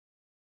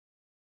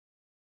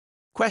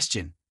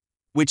Question.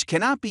 Which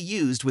cannot be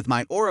used with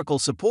my Oracle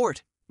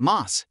support,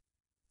 MOS.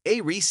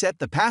 A. Reset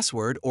the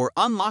password or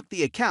unlock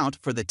the account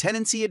for the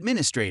tenancy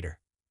administrator.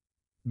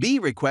 B.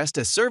 Request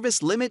a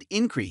service limit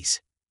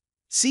increase.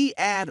 C.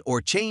 Add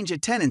or change a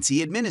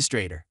tenancy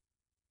administrator.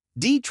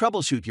 D.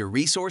 Troubleshoot your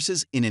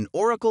resources in an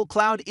Oracle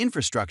Cloud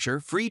Infrastructure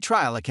free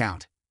trial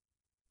account.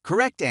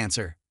 Correct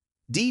answer.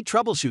 D.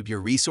 Troubleshoot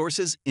your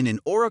resources in an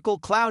Oracle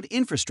Cloud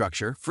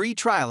Infrastructure free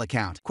trial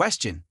account.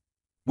 Question.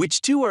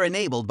 Which two are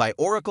enabled by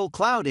Oracle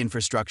Cloud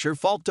Infrastructure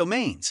fault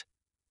domains?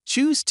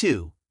 Choose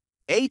 2.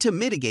 A. To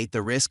mitigate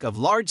the risk of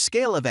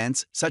large-scale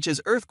events such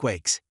as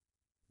earthquakes.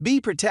 B.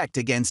 Protect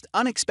against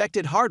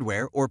unexpected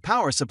hardware or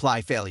power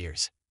supply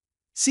failures.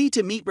 C.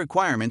 To meet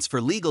requirements for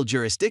legal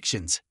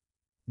jurisdictions.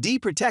 D.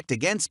 Protect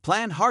against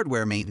planned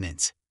hardware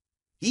maintenance.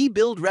 E.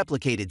 Build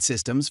replicated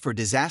systems for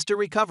disaster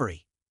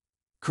recovery.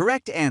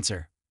 Correct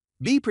answer.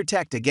 B.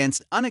 Protect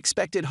against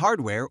unexpected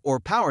hardware or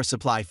power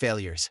supply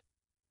failures.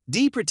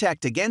 D.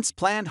 Protect against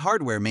planned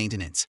hardware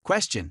maintenance.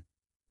 Question.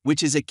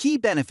 Which is a key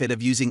benefit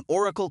of using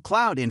Oracle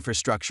Cloud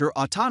Infrastructure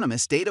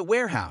Autonomous Data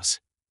Warehouse?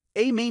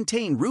 A.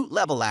 Maintain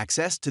root-level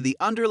access to the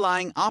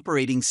underlying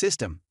operating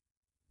system.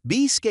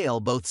 B. Scale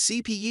both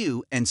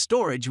CPU and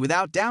storage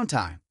without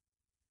downtime.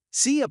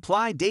 C.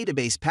 Apply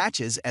database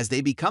patches as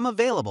they become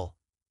available.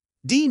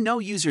 D. No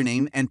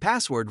username and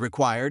password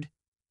required.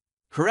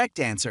 Correct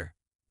answer.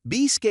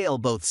 B. Scale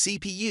both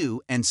CPU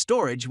and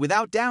storage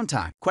without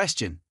downtime.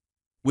 Question.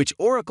 Which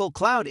Oracle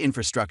Cloud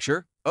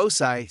Infrastructure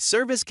 (OSI)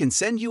 service can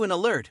send you an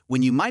alert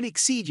when you might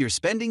exceed your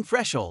spending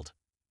threshold?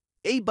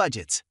 A.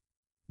 Budgets.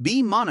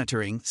 B.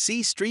 Monitoring.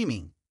 C.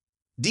 Streaming.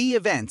 D.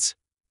 Events.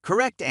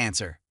 Correct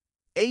answer.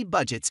 A.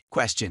 Budgets.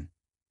 Question.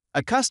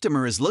 A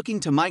customer is looking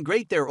to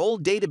migrate their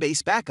old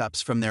database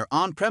backups from their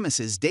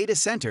on-premises data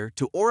center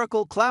to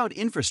Oracle Cloud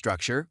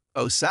Infrastructure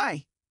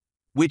 (OSI).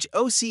 Which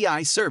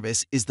OCI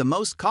service is the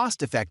most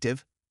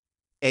cost-effective?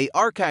 A.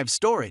 Archive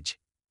storage.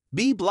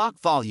 B. Block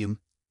volume.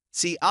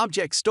 C.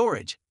 Object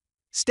storage.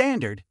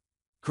 Standard.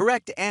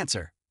 Correct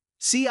answer.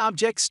 C.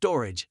 Object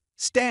storage.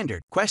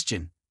 Standard.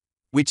 Question.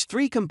 Which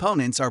 3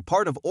 components are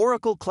part of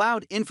Oracle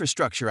Cloud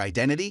Infrastructure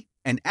Identity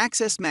and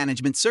Access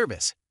Management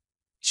Service?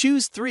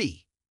 Choose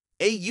 3.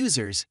 A.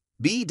 Users.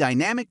 B.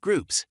 Dynamic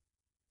groups.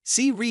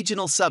 C.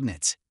 Regional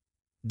subnets.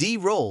 D.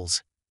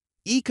 Roles.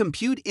 E.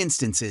 Compute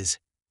instances.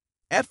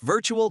 F.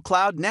 Virtual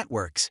cloud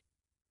networks.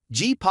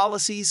 G.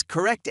 Policies.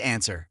 Correct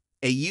answer.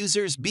 A.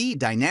 Users. B.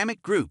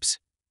 Dynamic groups.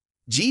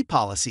 G.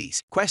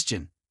 Policies.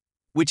 Question.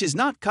 Which is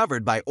not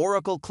covered by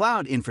Oracle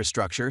Cloud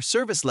Infrastructure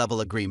Service Level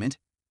Agreement?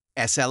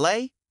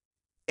 SLA.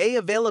 A.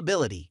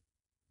 Availability.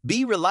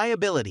 B.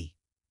 Reliability.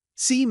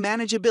 C.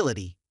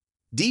 Manageability.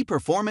 D.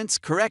 Performance.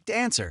 Correct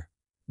answer.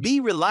 B.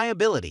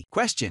 Reliability.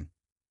 Question.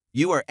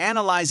 You are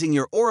analyzing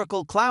your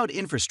Oracle Cloud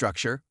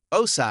Infrastructure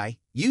 (OSI)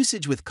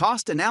 usage with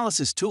cost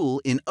analysis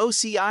tool in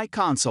OCI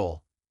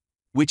console.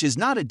 Which is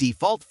not a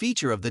default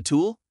feature of the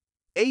tool?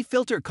 A.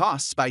 Filter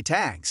costs by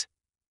tags.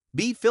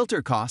 B.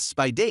 Filter costs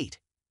by date.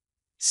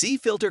 C.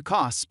 Filter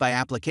costs by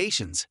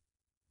applications.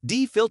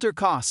 D. Filter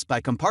costs by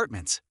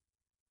compartments.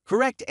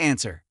 Correct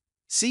answer.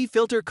 C.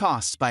 Filter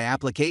costs by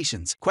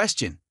applications.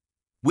 Question.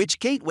 Which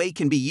gateway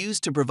can be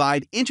used to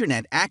provide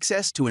internet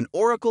access to an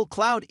Oracle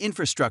Cloud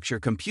Infrastructure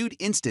compute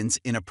instance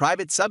in a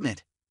private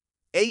subnet?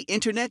 A.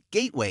 Internet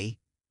Gateway.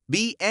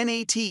 B.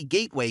 NAT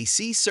Gateway.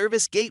 C.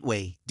 Service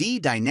Gateway. D.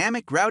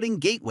 Dynamic Routing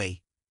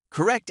Gateway.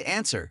 Correct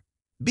answer.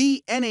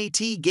 B. NAT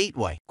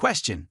Gateway.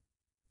 Question.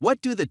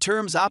 What do the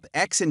terms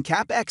OpEx and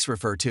CapEx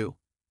refer to?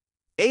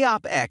 A.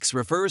 OpEx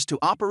refers to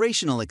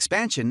operational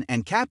expansion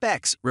and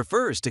CapEx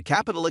refers to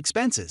capital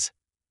expenses.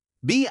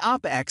 B.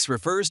 OpEx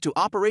refers to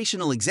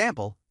operational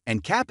example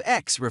and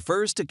CapEx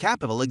refers to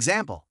capital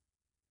example.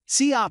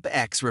 C.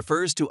 OpEx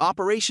refers to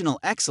operational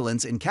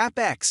excellence and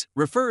CapEx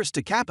refers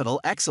to capital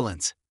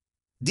excellence.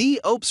 D.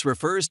 OPS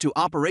refers to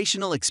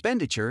operational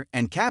expenditure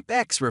and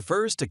CapEx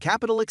refers to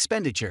capital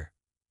expenditure.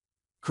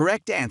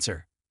 Correct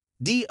answer.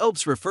 D.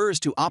 OPS refers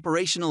to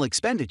operational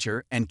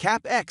expenditure and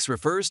CapEx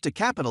refers to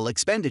capital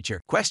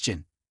expenditure.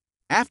 Question.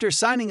 After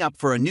signing up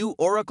for a new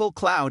Oracle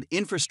Cloud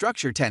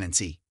Infrastructure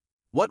tenancy,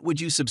 what would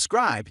you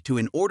subscribe to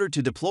in order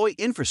to deploy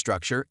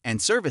infrastructure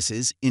and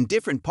services in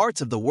different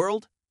parts of the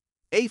world?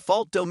 A.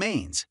 Fault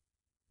domains.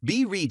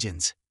 B.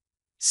 Regions.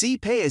 C.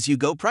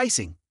 Pay-as-you-go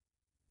pricing.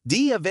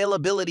 D.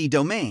 Availability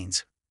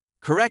domains.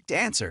 Correct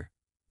answer.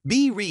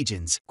 B.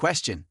 Regions.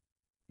 Question.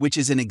 Which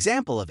is an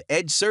example of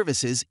edge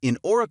services in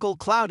Oracle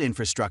Cloud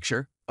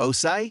Infrastructure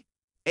 (OSI)?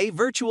 A.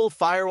 Virtual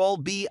firewall.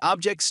 B.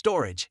 Object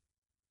storage.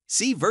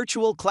 C.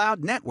 Virtual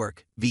cloud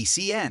network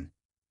 (VCN).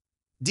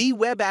 D.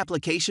 Web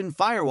application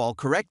firewall.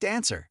 Correct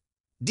answer.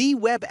 D.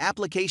 Web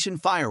application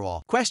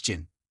firewall.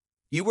 Question.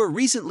 You were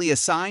recently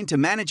assigned to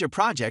manage a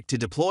project to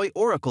deploy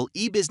Oracle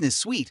E-Business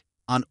Suite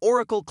on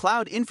Oracle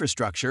Cloud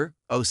Infrastructure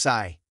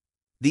 (OSI).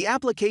 The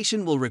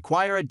application will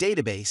require a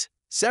database,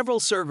 several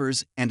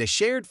servers, and a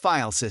shared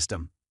file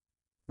system.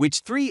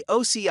 Which 3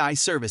 OCI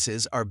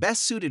services are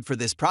best suited for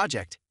this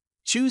project?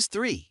 Choose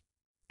 3.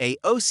 A.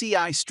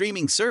 OCI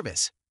Streaming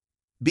Service.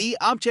 B.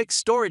 Object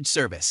Storage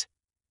Service.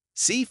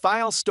 C.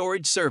 File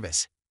storage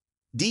service.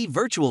 D.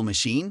 Virtual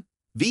machine,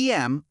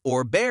 VM,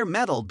 or bare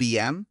metal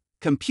BM,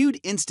 compute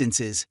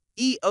instances,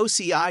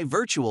 OCI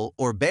virtual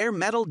or bare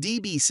metal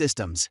DB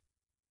systems.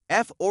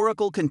 F.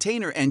 Oracle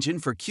Container Engine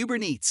for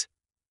Kubernetes.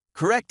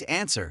 Correct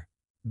answer.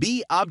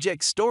 B.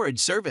 Object storage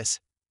service.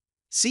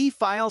 C.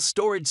 File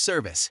storage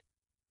service.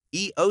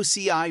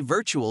 OCI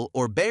virtual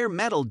or bare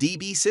metal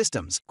DB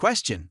systems.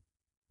 Question.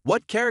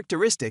 What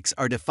characteristics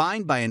are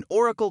defined by an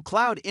Oracle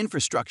Cloud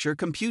Infrastructure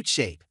compute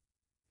shape?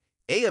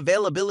 A.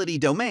 Availability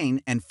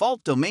domain and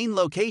fault domain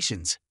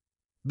locations.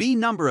 B.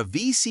 Number of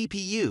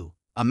vCPU,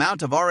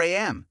 amount of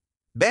RAM.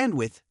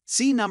 Bandwidth.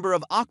 C. Number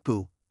of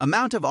OCPU,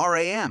 amount of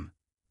RAM.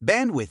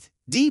 Bandwidth.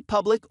 D.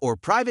 Public or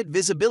private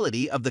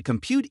visibility of the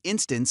compute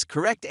instance.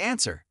 Correct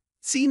answer.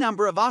 C.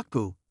 Number of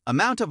OCPU,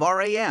 amount of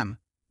RAM.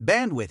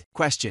 Bandwidth.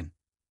 Question.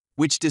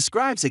 Which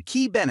describes a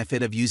key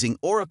benefit of using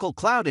Oracle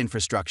Cloud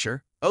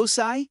Infrastructure,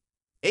 OCI?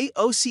 A.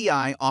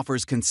 OCI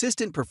offers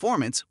consistent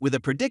performance with a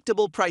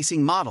predictable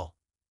pricing model.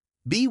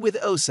 B. With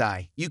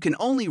OCI, you can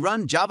only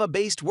run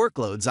Java-based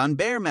workloads on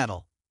bare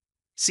metal.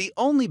 C.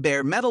 Only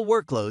bare metal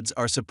workloads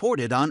are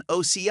supported on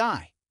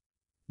OCI.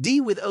 D.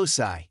 With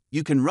OCI,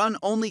 you can run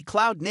only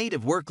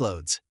cloud-native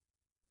workloads.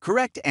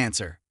 Correct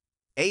answer.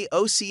 A.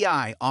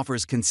 OCI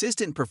offers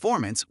consistent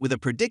performance with a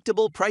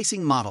predictable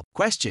pricing model.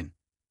 Question.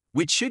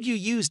 Which should you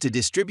use to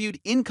distribute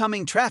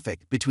incoming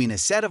traffic between a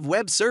set of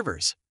web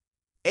servers?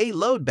 A.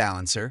 Load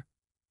balancer.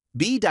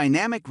 B.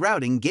 Dynamic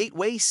routing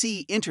gateway.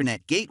 C.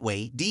 Internet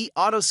gateway. D.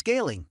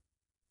 Auto-scaling.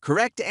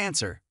 Correct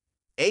answer.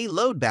 A.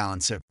 Load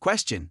balancer.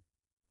 Question.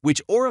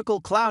 Which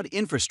Oracle Cloud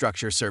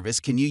Infrastructure service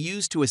can you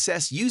use to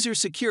assess user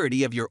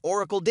security of your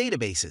Oracle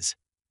databases?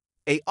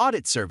 A.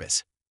 Audit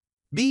service.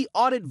 B.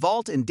 Audit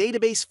Vault and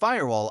Database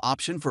Firewall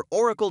option for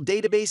Oracle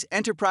Database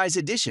Enterprise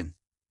Edition.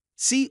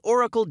 C.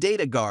 Oracle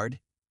Data Guard.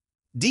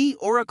 D.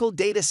 Oracle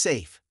Data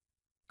Safe.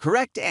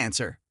 Correct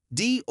answer.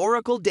 D.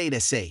 Oracle Data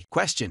Safe.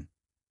 Question.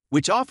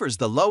 Which offers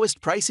the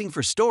lowest pricing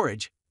for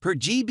storage, per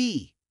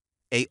GB?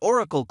 A.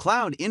 Oracle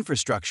Cloud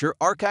Infrastructure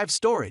Archive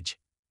Storage.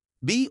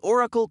 B.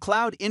 Oracle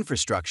Cloud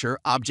Infrastructure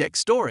Object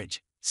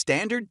Storage,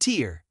 Standard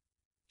Tier.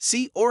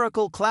 C.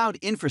 Oracle Cloud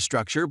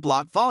Infrastructure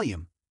Block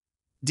Volume.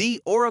 D.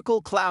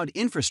 Oracle Cloud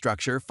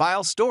Infrastructure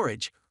File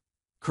Storage.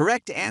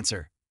 Correct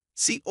answer.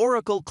 C.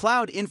 Oracle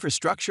Cloud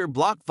Infrastructure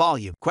Block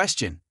Volume.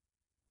 Question.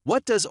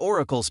 What does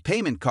Oracle's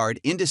Payment Card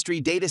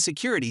Industry Data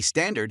Security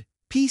Standard,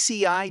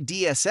 PCI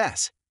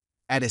DSS,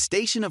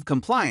 attestation of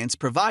compliance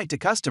provide to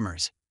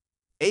customers?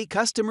 A.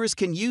 Customers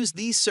can use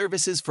these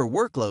services for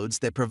workloads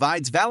that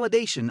provides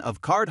validation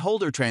of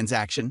cardholder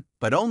transaction,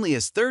 but only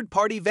as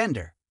third-party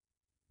vendor.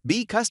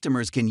 B.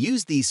 Customers can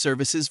use these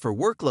services for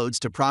workloads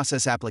to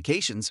process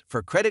applications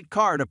for credit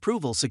card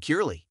approval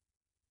securely.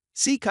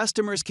 C.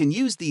 Customers can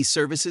use these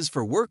services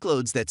for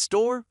workloads that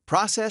store,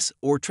 process,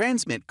 or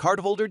transmit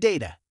cardholder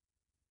data.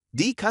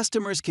 D.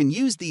 Customers can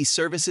use these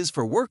services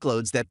for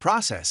workloads that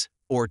process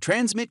or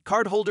transmit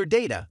cardholder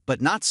data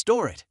but not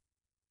store it.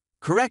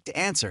 Correct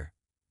answer.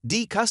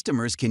 D.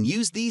 Customers can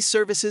use these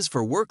services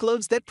for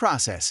workloads that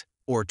process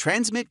or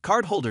transmit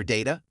cardholder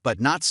data but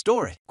not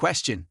store it.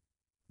 Question.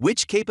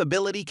 Which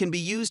capability can be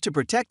used to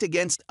protect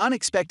against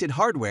unexpected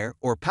hardware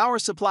or power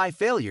supply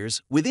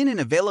failures within an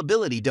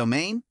availability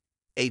domain?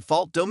 A.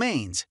 Fault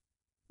domains.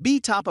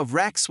 B.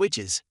 Top-of-rack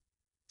switches.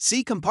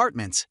 C.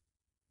 Compartments.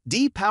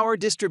 D. Power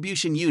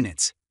distribution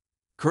units.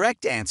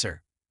 Correct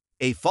answer.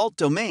 A. Fault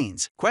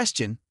domains.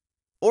 Question.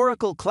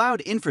 Oracle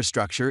Cloud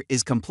Infrastructure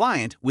is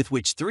compliant with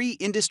which three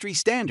industry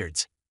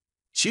standards?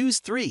 Choose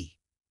 3.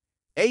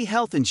 A.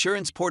 Health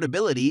Insurance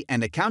Portability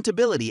and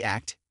Accountability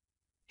Act,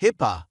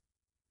 HIPAA.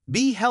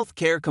 B.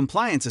 Healthcare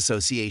Compliance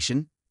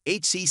Association,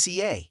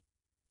 HCCA.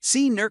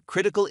 C. NERC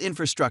Critical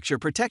Infrastructure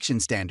Protection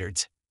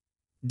Standards.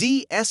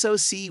 D.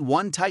 SOC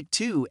 1 Type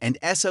 2 and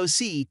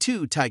SOC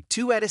 2 Type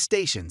 2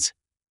 attestations.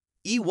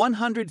 E.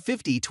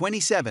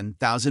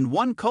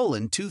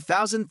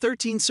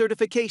 150-27001:2013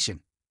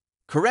 certification.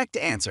 Correct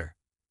answer.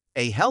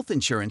 A. Health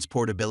Insurance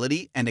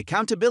Portability and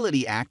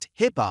Accountability Act,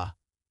 HIPAA.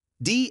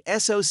 D.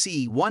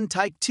 SOC 1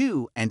 Type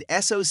 2 and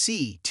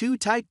SOC 2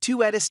 Type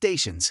 2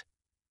 attestations.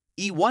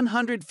 E.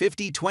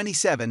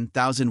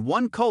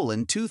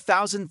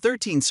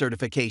 150-27001:2013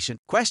 certification.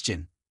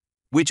 Question.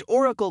 Which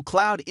Oracle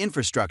Cloud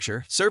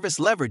Infrastructure service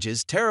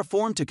leverages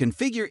Terraform to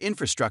configure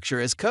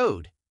infrastructure as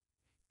code?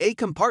 A.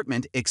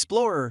 Compartment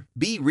Explorer.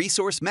 B.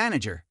 Resource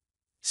Manager.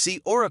 C.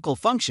 Oracle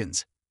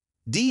Functions.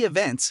 D.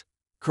 Events.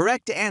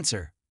 Correct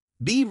answer.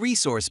 B.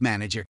 Resource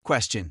Manager.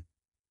 Question.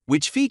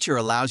 Which feature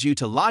allows you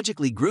to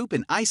logically group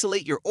and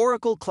isolate your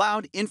Oracle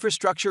Cloud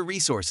Infrastructure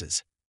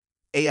resources?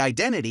 A.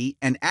 Identity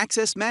and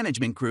Access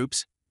Management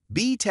Groups.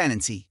 B.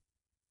 Tenancy.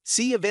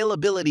 C.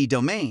 Availability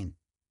Domain.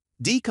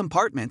 D.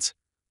 Compartments.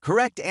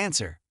 Correct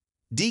answer.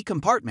 D.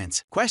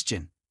 Compartments.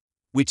 Question.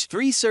 Which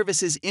 3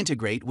 services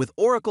integrate with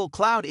Oracle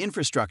Cloud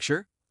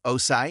Infrastructure,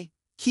 OCI,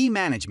 Key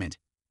Management?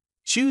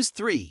 Choose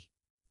 3.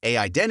 A.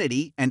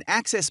 Identity and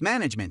Access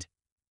Management.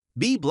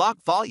 B.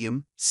 Block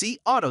Volume. C.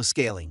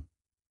 Auto-scaling.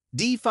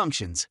 D.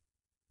 Functions.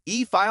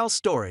 E. File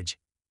storage.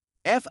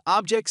 F.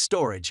 Object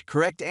storage,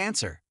 correct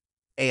answer.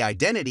 A.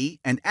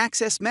 Identity and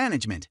access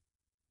management.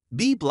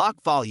 B.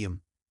 Block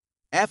volume.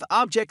 F.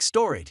 Object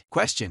storage.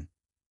 Question.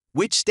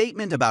 Which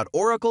statement about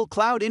Oracle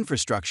Cloud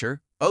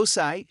Infrastructure,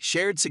 OSI,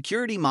 shared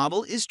security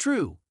model is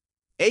true?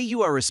 A.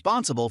 You are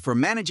responsible for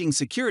managing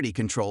security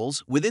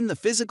controls within the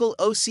physical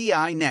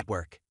OCI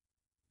network.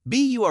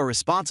 B. You are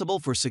responsible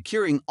for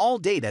securing all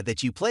data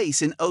that you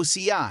place in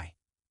OCI.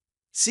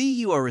 C.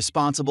 You are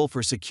responsible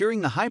for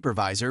securing the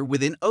hypervisor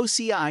within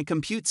OCI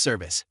compute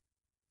service.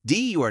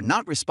 D. You are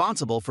not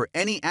responsible for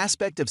any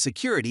aspect of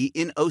security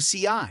in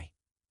OCI.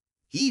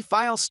 E.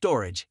 File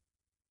storage.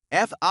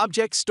 F.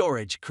 Object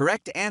storage,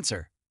 correct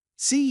answer.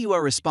 C. You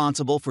are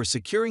responsible for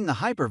securing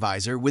the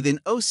hypervisor within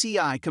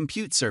OCI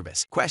compute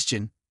service.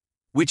 Question.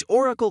 Which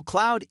Oracle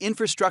Cloud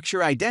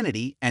Infrastructure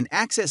identity and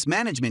access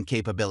management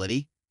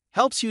capability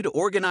helps you to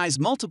organize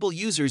multiple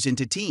users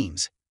into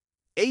teams?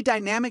 A.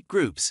 Dynamic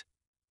groups.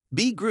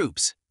 B.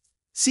 Groups.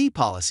 C.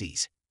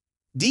 Policies.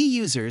 D.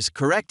 Users,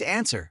 correct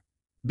answer.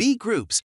 B. Groups.